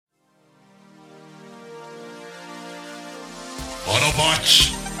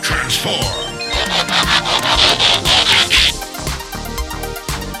Autobots, transform!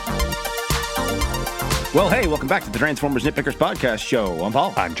 Well, hey, welcome back to the Transformers Nitpickers Podcast Show. I'm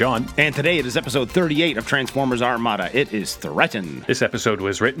Paul. I'm John. And today it is episode 38 of Transformers Armada. It is Threaten. This episode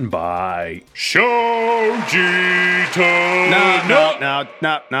was written by Shoji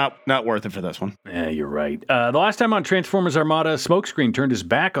Not worth it for this one. Yeah, you're right. The last time on Transformers Armada, Smokescreen turned his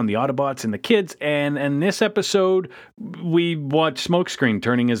back on the Autobots and the kids, and in this episode, we watched Smokescreen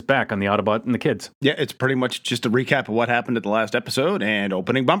turning his back on the Autobot and the kids. Yeah, it's pretty much just a recap of what happened at the last episode and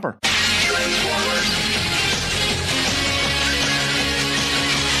opening bumper.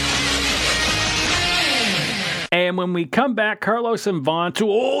 And when we come back, Carlos and Vaughn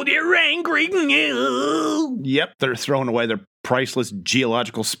they're angry. Yep, they're throwing away their priceless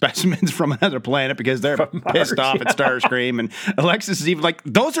geological specimens from another planet because they're pissed off at Starscream. And Alexis is even like,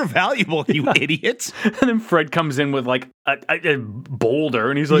 those are valuable, you idiots. And then Fred comes in with like a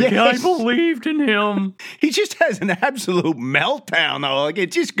boulder and he's like, I believed in him. He just has an absolute meltdown, though. Like,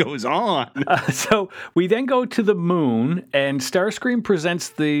 it just goes on. So we then go to the moon and Starscream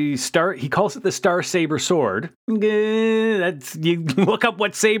presents he calls it the Star Saber sword. You look up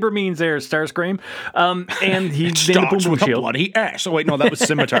what saber means there, Starscream. And he starts with a bloody ass. Oh, wait, no, that was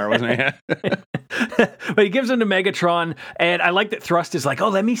scimitar, wasn't it? But he gives him to Megatron, and I like that Thrust is like,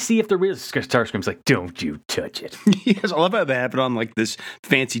 let me see if the real Starscream's like, don't you touch it. Yes, I love how they have it on like this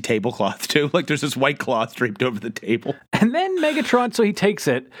fancy tablecloth too. Like there's this white cloth draped over the table. And then Megatron, so he takes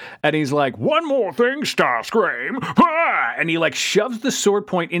it, and he's like, one more thing, Starscream. Ah! And he like shoves the sword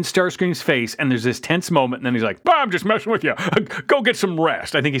point in Starscream's face, and there's this tense moment, and then he's like, I'm just messing with you. Go get some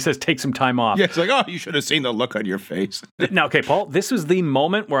rest. I think he says take some time off. Yeah, it's like, you should have seen the look on your face. Now, okay, Paul, this was the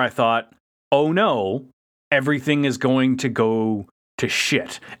moment where I thought, oh no, everything is going to go to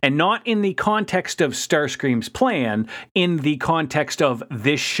shit. And not in the context of Starscream's plan, in the context of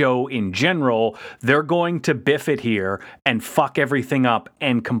this show in general. They're going to biff it here and fuck everything up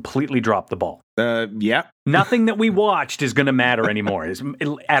and completely drop the ball. Yeah. Nothing that we watched is going to matter anymore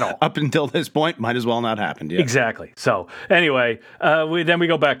at all. Up until this point, might as well not happen. Yeah. Exactly. So anyway, then we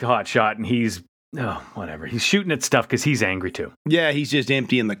go back to Hotshot and he's, whatever. He's shooting at stuff because he's angry too. Yeah, he's just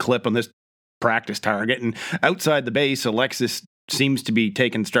emptying the clip on this practice target. And outside the base, Alexis seems to be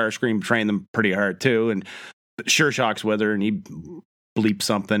taking Starscream, training them pretty hard too. And Sure Shock's with her and he bleeps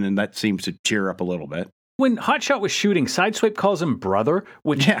something and that seems to cheer up a little bit. When Hotshot was shooting, Sideswipe calls him brother,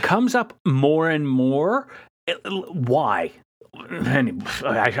 which comes up more and more. Why?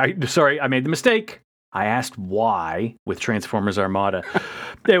 Sorry, I made the mistake. I asked why with Transformers Armada.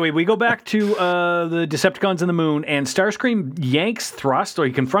 Anyway, we go back to the Decepticons in the moon, and Starscream yanks Thrust, or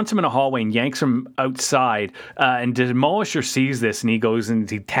he confronts him in a hallway and yanks him outside. And Demolisher sees this, and he goes and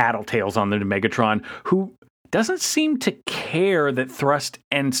he tattletales on the Megatron, who doesn't seem to care that Thrust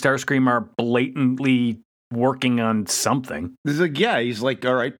and Starscream are blatantly working on something. He's like, he's like,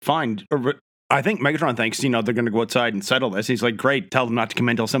 all right, fine. I think Megatron thinks, they're going to go outside and settle this. He's like, great, tell them not to come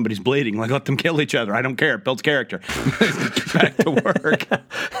in until somebody's bleeding. Like, let them kill each other. I don't care. It builds character. Get back to work.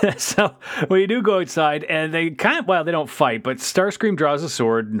 So, you do go outside, and they they don't fight, but Starscream draws a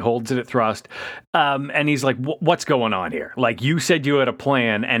sword and holds it at Thrust. And he's like, what's going on here? Like, you said you had a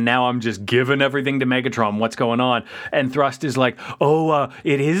plan, and now I'm just giving everything to Megatron. What's going on? And Thrust is like,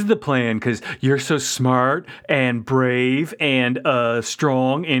 it is the plan, because you're so smart and brave and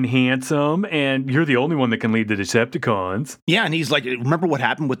strong and handsome, and you're the only one that can lead the Decepticons. Yeah, and he's like, remember what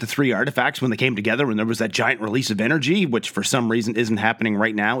happened with the 3 artifacts when they came together when there was that giant release of energy, which for some reason isn't happening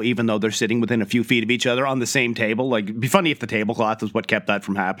right now, even though they're sitting within a few feet of each other on the same table. Like, it'd be funny if the tablecloth is what kept that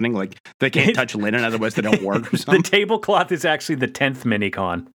from happening. Like, they can't touch linen, otherwise they don't work or something. The tablecloth is actually the 10th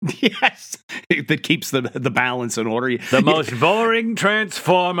Minicon. Yes, that keeps the balance in order. The most boring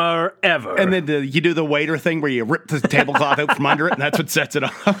Transformer ever. And then you do the waiter thing where you rip the tablecloth out from under it, and that's what sets it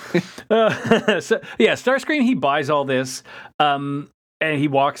off. Starscream, he buys all this, and he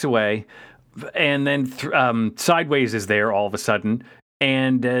walks away, and then Sideways is there all of a sudden,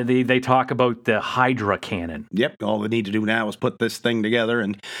 and they talk about the Hydra cannon. Yep, all they need to do now is put this thing together,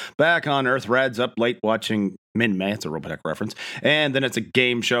 and back on Earth, Rad's up late watching Min-May, it's a Robotech reference, and then it's a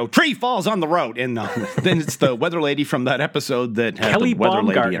game show. Tree falls on the road, and then it's the weather lady from that episode that had Kelly the weather lady in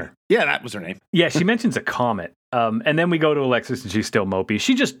Baumgartner. her. Yeah, that was her name. Yeah, she mentions a comet. And then we go to Alexis, and she's still mopey.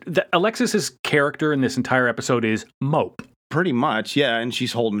 Alexis's character in this entire episode is mope. Pretty much, yeah, and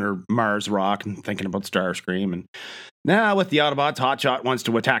she's holding her Mars rock and thinking about Starscream, and now with the Autobots, Hotshot wants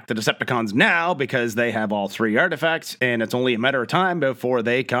to attack the Decepticons now because they have all 3 artifacts, and it's only a matter of time before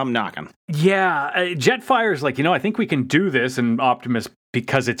they come knocking. Yeah, Jetfire's like, I think we can do this, and Optimus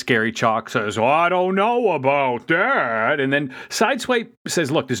because it's Gary Chalk says, oh, I don't know about that. And then Sideswipe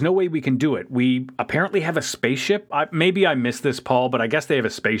says, look, there's no way we can do it. We apparently have a spaceship. Maybe I missed this, Paul, but I guess they have a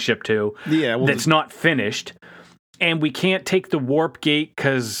spaceship too. Yeah, well, that's not finished. And we can't take the warp gate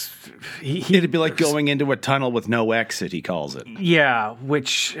because it'd be like going into a tunnel with no exit, he calls it. Yeah,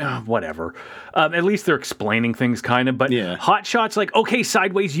 which, whatever. At least they're explaining things kind of. But yeah. Hotshot's like, okay,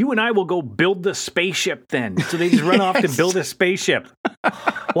 Sideways, you and I will go build the spaceship then. So they just run off to build a spaceship.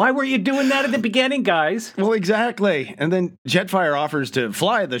 Why were you doing that at the beginning, guys? Well, exactly. And then Jetfire offers to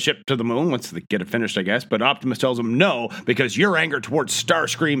fly the ship to the moon once they get it finished, I guess. But Optimus tells him no, because your anger towards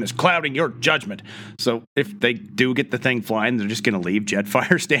Starscream is clouding your judgment. So if they do get the thing flying, they're just going to leave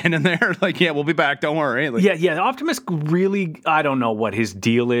Jetfire standing there. Like, yeah, we'll be back. Don't worry. Like, yeah. Optimus really, I don't know what his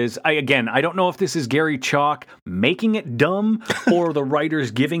deal is. I don't know if this is Gary Chalk making it dumb or the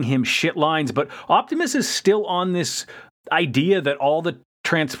writers giving him shit lines. But Optimus is still on this idea that all the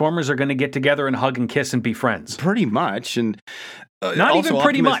Transformers are going to get together and hug and kiss and be friends. Pretty much. And not even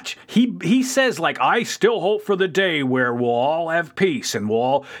pretty much. He says, like, I still hope for the day where we'll all have peace and we'll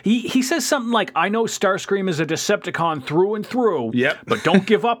all... He says something like, I know Starscream is a Decepticon through and through, but don't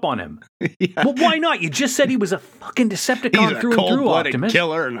give up on him. Yeah. Well, why not? You just said he was a fucking Decepticon through and through, Optimus. He's a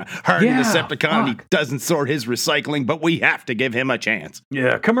cold-blooded killer and a hardy Decepticon. And he doesn't sort his recycling, but we have to give him a chance.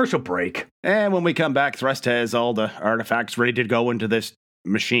 Yeah, commercial break. And when we come back, Thrust has all the artifacts ready to go into this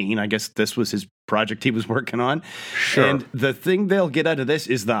machine. I guess this was his project he was working on. Sure. And the thing they'll get out of this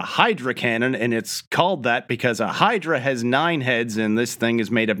is the Hydra cannon, and it's called that because a Hydra has 9 heads, and this thing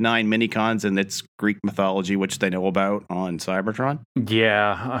is made of 9 minicons, and it's Greek mythology, which they know about on Cybertron.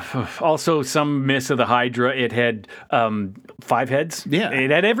 Yeah. Also, some myths of the Hydra, it had 5 heads. Yeah. It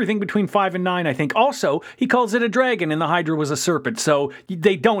had everything between 5 and 9, I think. Also, he calls it a dragon, and the Hydra was a serpent, so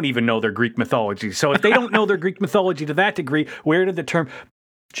they don't even know their Greek mythology. So if they don't know their Greek mythology to that degree, where did the term...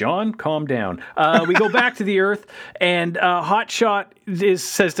 John, calm down. We go back to the Earth, and Hotshot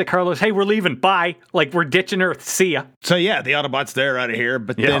says to Carlos, hey, we're leaving. Bye. Like, we're ditching Earth. See ya. So, yeah, the Autobots, they're out of here.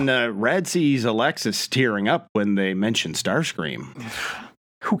 But then Rad sees Alexis tearing up when they mention Starscream.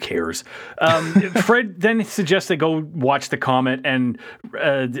 Who cares? Fred then suggests they go watch the comet, and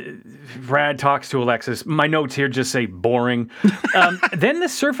Rad talks to Alexis. My notes here just say boring. Then the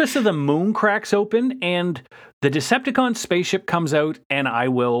surface of the moon cracks open, and the Decepticon spaceship comes out, and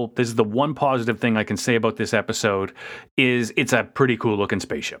this is the one positive thing I can say about this episode, is it's a pretty cool looking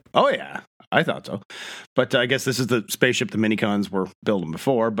spaceship. Oh, yeah. I thought so. But I guess this is the spaceship the Minicons were building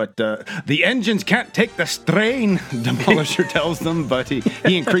before. But the engines can't take the strain, Demolisher tells them. But he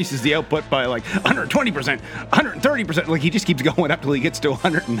increases the output by like 120%, 130%. Like, he just keeps going up till he gets to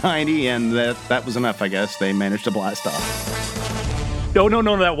 190. And that was enough, I guess. They managed to blast off. No,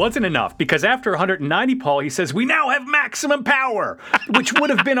 that wasn't enough, because after 190, Paul, he says, we now have maximum power, which would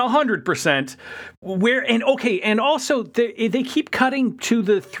have been 100%. And also they keep cutting to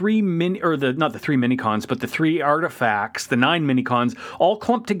the 3 not the 3 minicons, but the 3 artifacts, the 9 minicons, all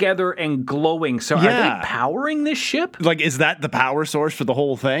clumped together and glowing. So are they powering this ship? Like, is that the power source for the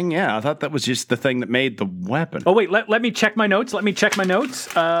whole thing? Yeah, I thought that was just the thing that made the weapon. Oh, wait, let me check my notes.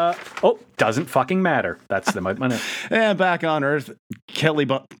 Doesn't fucking matter. That's my note. And back on Earth, Kelly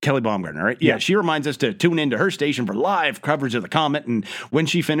Baumgartner, right? Yeah, she reminds us to tune into her station for live coverage of the comet. And when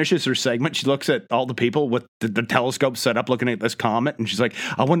she finishes her segment, she looks at all the people with the telescope set up looking at this comet. And she's like,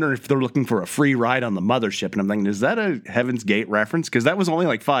 I wonder if they're looking for a free ride on the mothership. And I'm thinking, is that a Heaven's Gate reference? Because that was only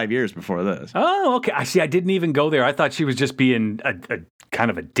like 5 years before this. Oh, okay. I see. I didn't even go there. I thought she was just being a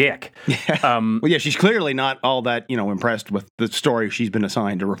kind of a dick. Yeah. Well, yeah, she's clearly not all that, impressed with the story she's been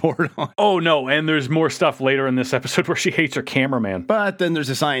assigned to report on. Oh, no. And there's more stuff later in this episode where she hates her cameraman. But then there's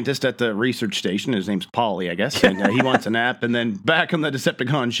a scientist at the research station. His name's Polly, I guess. And he wants a nap. And then back on the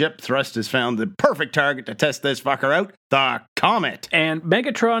Decepticon ship, Thrust has found the perfect target to test this fucker out, the comet. And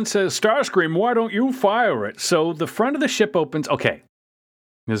Megatron says, Starscream, why don't you fire it? So the front of the ship opens. Okay.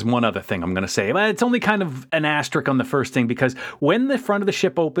 There's one other thing I'm going to say. It's only kind of an asterisk on the first thing, because when the front of the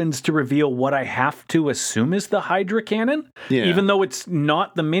ship opens to reveal what I have to assume is the Hydra cannon, even though it's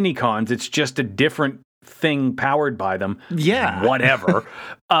not the minicons, it's just a different thing powered by them. Yeah. Whatever.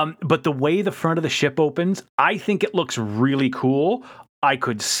 But the way the front of the ship opens, I think it looks really cool. I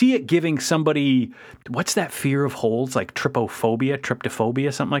could see it giving somebody, what's that fear of holes? Like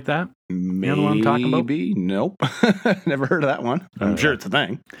trypophobia, something like that? Maybe. You know what I'm talking about? Nope. Never heard of that one. I'm sure it's a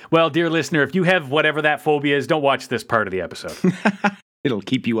thing. Well, dear listener, if you have whatever that phobia is, don't watch this part of the episode. It'll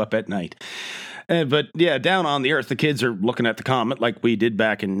keep you up at night. But yeah, down on the Earth, the kids are looking at the comet like we did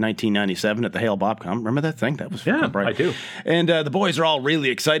back in 1997 at the Hale-Bopp-Com. Remember that thing? That was bright. I do. And the boys are all really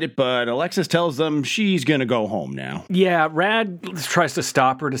excited, but Alexis tells them she's going to go home now. Yeah, Rad tries to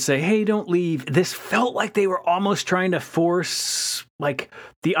stop her to say, hey, don't leave. This felt like they were almost trying to force, like,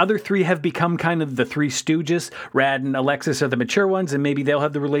 the other three have become kind of the Three Stooges. Rad and Alexis are the mature ones, and maybe they'll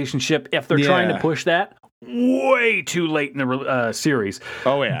have the relationship if they're trying to push that. Way too late in the series.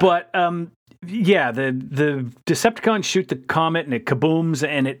 Oh, yeah. But, yeah, the Decepticons shoot the comet and it kabooms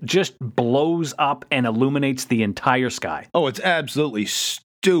and it just blows up and illuminates the entire sky. Oh, it's absolutely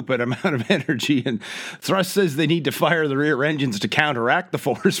stupid amount of energy, and Thrust says they need to fire the rear engines to counteract the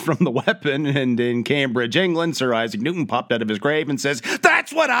force from the weapon, and in Cambridge, England, Sir Isaac Newton popped out of his grave and says,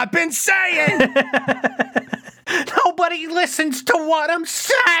 "That's what I've been saying!" Nobody listens to what I'm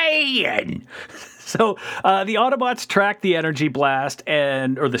saying! So the Autobots track the energy blast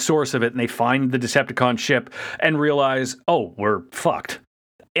or the source of it, and they find the Decepticon ship and realize, oh, we're fucked.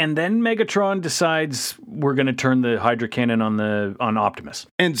 And then Megatron decides we're going to turn the Hydra cannon on Optimus.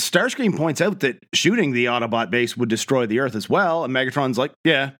 And Starscream points out that shooting the Autobot base would destroy the Earth as well, and Megatron's like,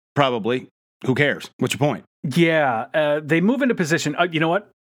 yeah, probably. Who cares? What's your point? Yeah, they move into position. You know what?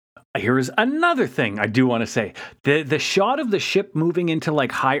 Here is another thing I do want to say. The shot of the ship moving into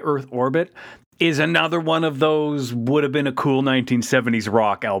like high Earth orbit is another one of those would have been a cool 1970s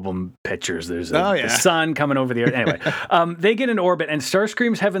rock album pictures. There's the sun coming over the earth. Anyway, they get in orbit, and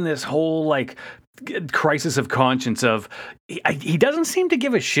Starscream's having this whole like crisis of conscience of he doesn't seem to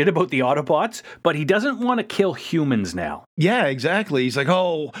give a shit about the Autobots, but he doesn't want to kill humans now. Yeah, exactly. He's like,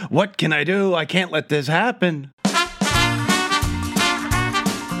 oh, what can I do? I can't let this happen.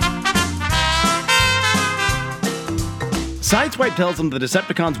 Sideswipe tells them the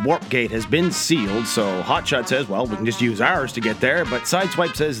Decepticons' warp gate has been sealed, so Hotshot says, well, we can just use ours to get there, but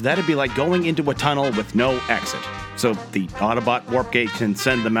Sideswipe says that'd be like going into a tunnel with no exit. So the Autobot warp gate can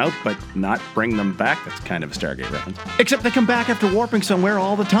send them out, but not bring them back. That's kind of a Stargate reference. Except they come back after warping somewhere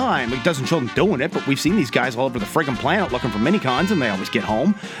all the time. It doesn't show them doing it, but we've seen these guys all over the friggin' planet looking for minicons, and they always get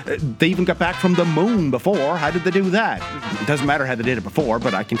home. They even got back from the moon before. How did they do that? It doesn't matter how they did it before,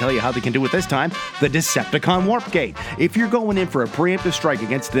 but I can tell you how they can do it this time. The Decepticon warp gate. If you're going in for a preemptive strike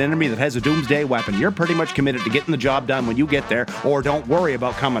against an enemy that has a doomsday weapon, you're pretty much committed to getting the job done when you get there, or don't worry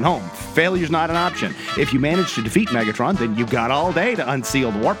about coming home. Failure's not an option. If you manage to defeat Megatron, then you've got all day to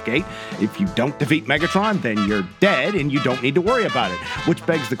unseal the warp gate. If you don't defeat Megatron, then you're dead and you don't need to worry about it. Which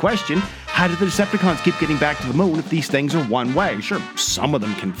begs the question, how did the Decepticons keep getting back to the moon if these things are one way? Sure, some of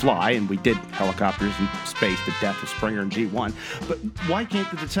them can fly, and we did helicopters in space to death with Springer and G1, but why can't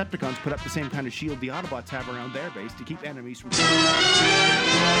the Decepticons put up the same kind of shield the Autobots have around their base to keep enemies from...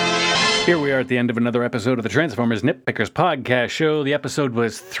 Here we are at the end of another episode of the Transformers Nitpickers podcast show. The episode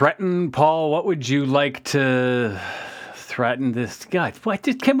was Threaten. Paul, what would you like to threaten this guy?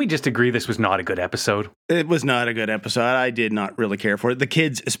 Can we just agree this was not a good episode? It was not a good episode. I did not really care for it. The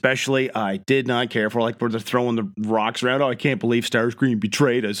kids especially, I did not care for. Like, where they're throwing the rocks around. Oh, I can't believe Starscream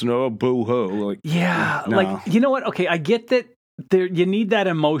betrayed us. No, boo-hoo. Like, yeah, no. Like, you know what? Okay, I get that you need that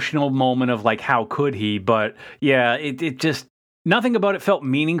emotional moment of, like, how could he? But, yeah, it just... Nothing about it felt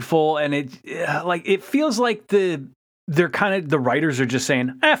meaningful, and it feels like the writers are just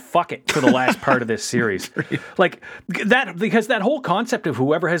saying, fuck it, for the last part of this series. Like that, because that whole concept of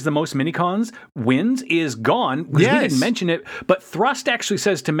whoever has the most minicons wins is gone. Yes. We didn't mention it, but Thrust actually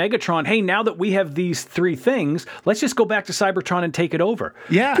says to Megatron, hey, now that we have these three things, let's just go back to Cybertron and take it over.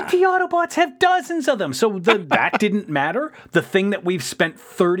 Yeah. But the Autobots have dozens of them, so that didn't matter. The thing that we've spent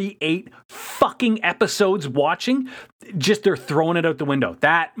 38 fucking episodes watching, just they're throwing it out the window.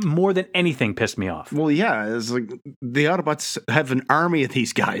 That, more than anything, pissed me off. Well, yeah, it's like the Autobots have an army of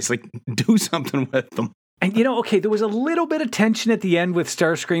these guys. Like, do something with them. And, okay, there was a little bit of tension at the end with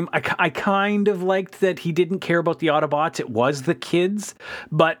Starscream. I kind of liked that he didn't care about the Autobots. It was the kids.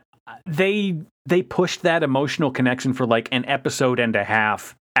 But they pushed that emotional connection for like an episode and a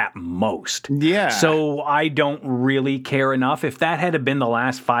half at most. Yeah. So I don't really care enough. If that had been the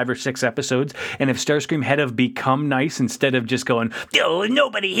last 5 or 6 episodes, and if Starscream had have become nice instead of just going, oh,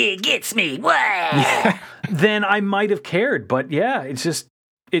 nobody here gets me, yeah, then I might have cared. But yeah, this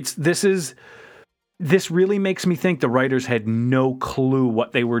really makes me think the writers had no clue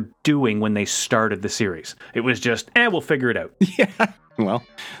what they were doing when they started the series. It was just, we'll figure it out. Yeah. Well,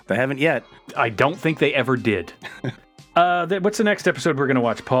 they haven't yet. I don't think they ever did. What's the next episode we're going to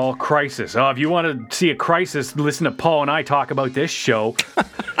watch, Paul? Crisis. Oh, if you want to see a crisis, listen to Paul and I talk about this show.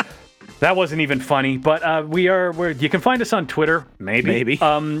 That wasn't even funny, but you can find us on Twitter, maybe.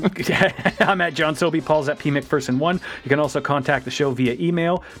 I'm at John Sobey, Paul's at PMcPherson1. You can also contact the show via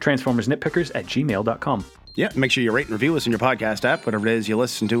email, transformersnitpickers@gmail.com. Yeah, make sure you rate and review us in your podcast app, whatever it is you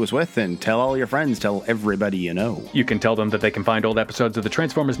listen to us with, and tell all your friends, tell everybody you know. You can tell them that they can find old episodes of the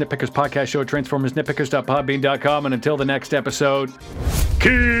Transformers Nitpickers podcast show at transformersnitpickers.podbean.com, and until the next episode,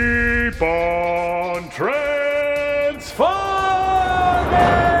 Keep on transforming!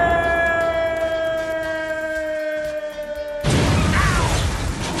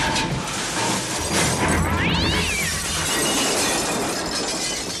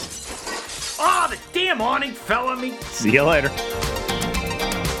 oh, the damn awning fell on me. See you later.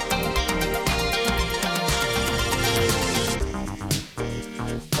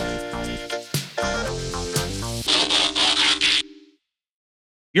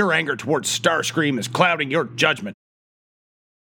 Your anger towards Starscream is clouding your judgment.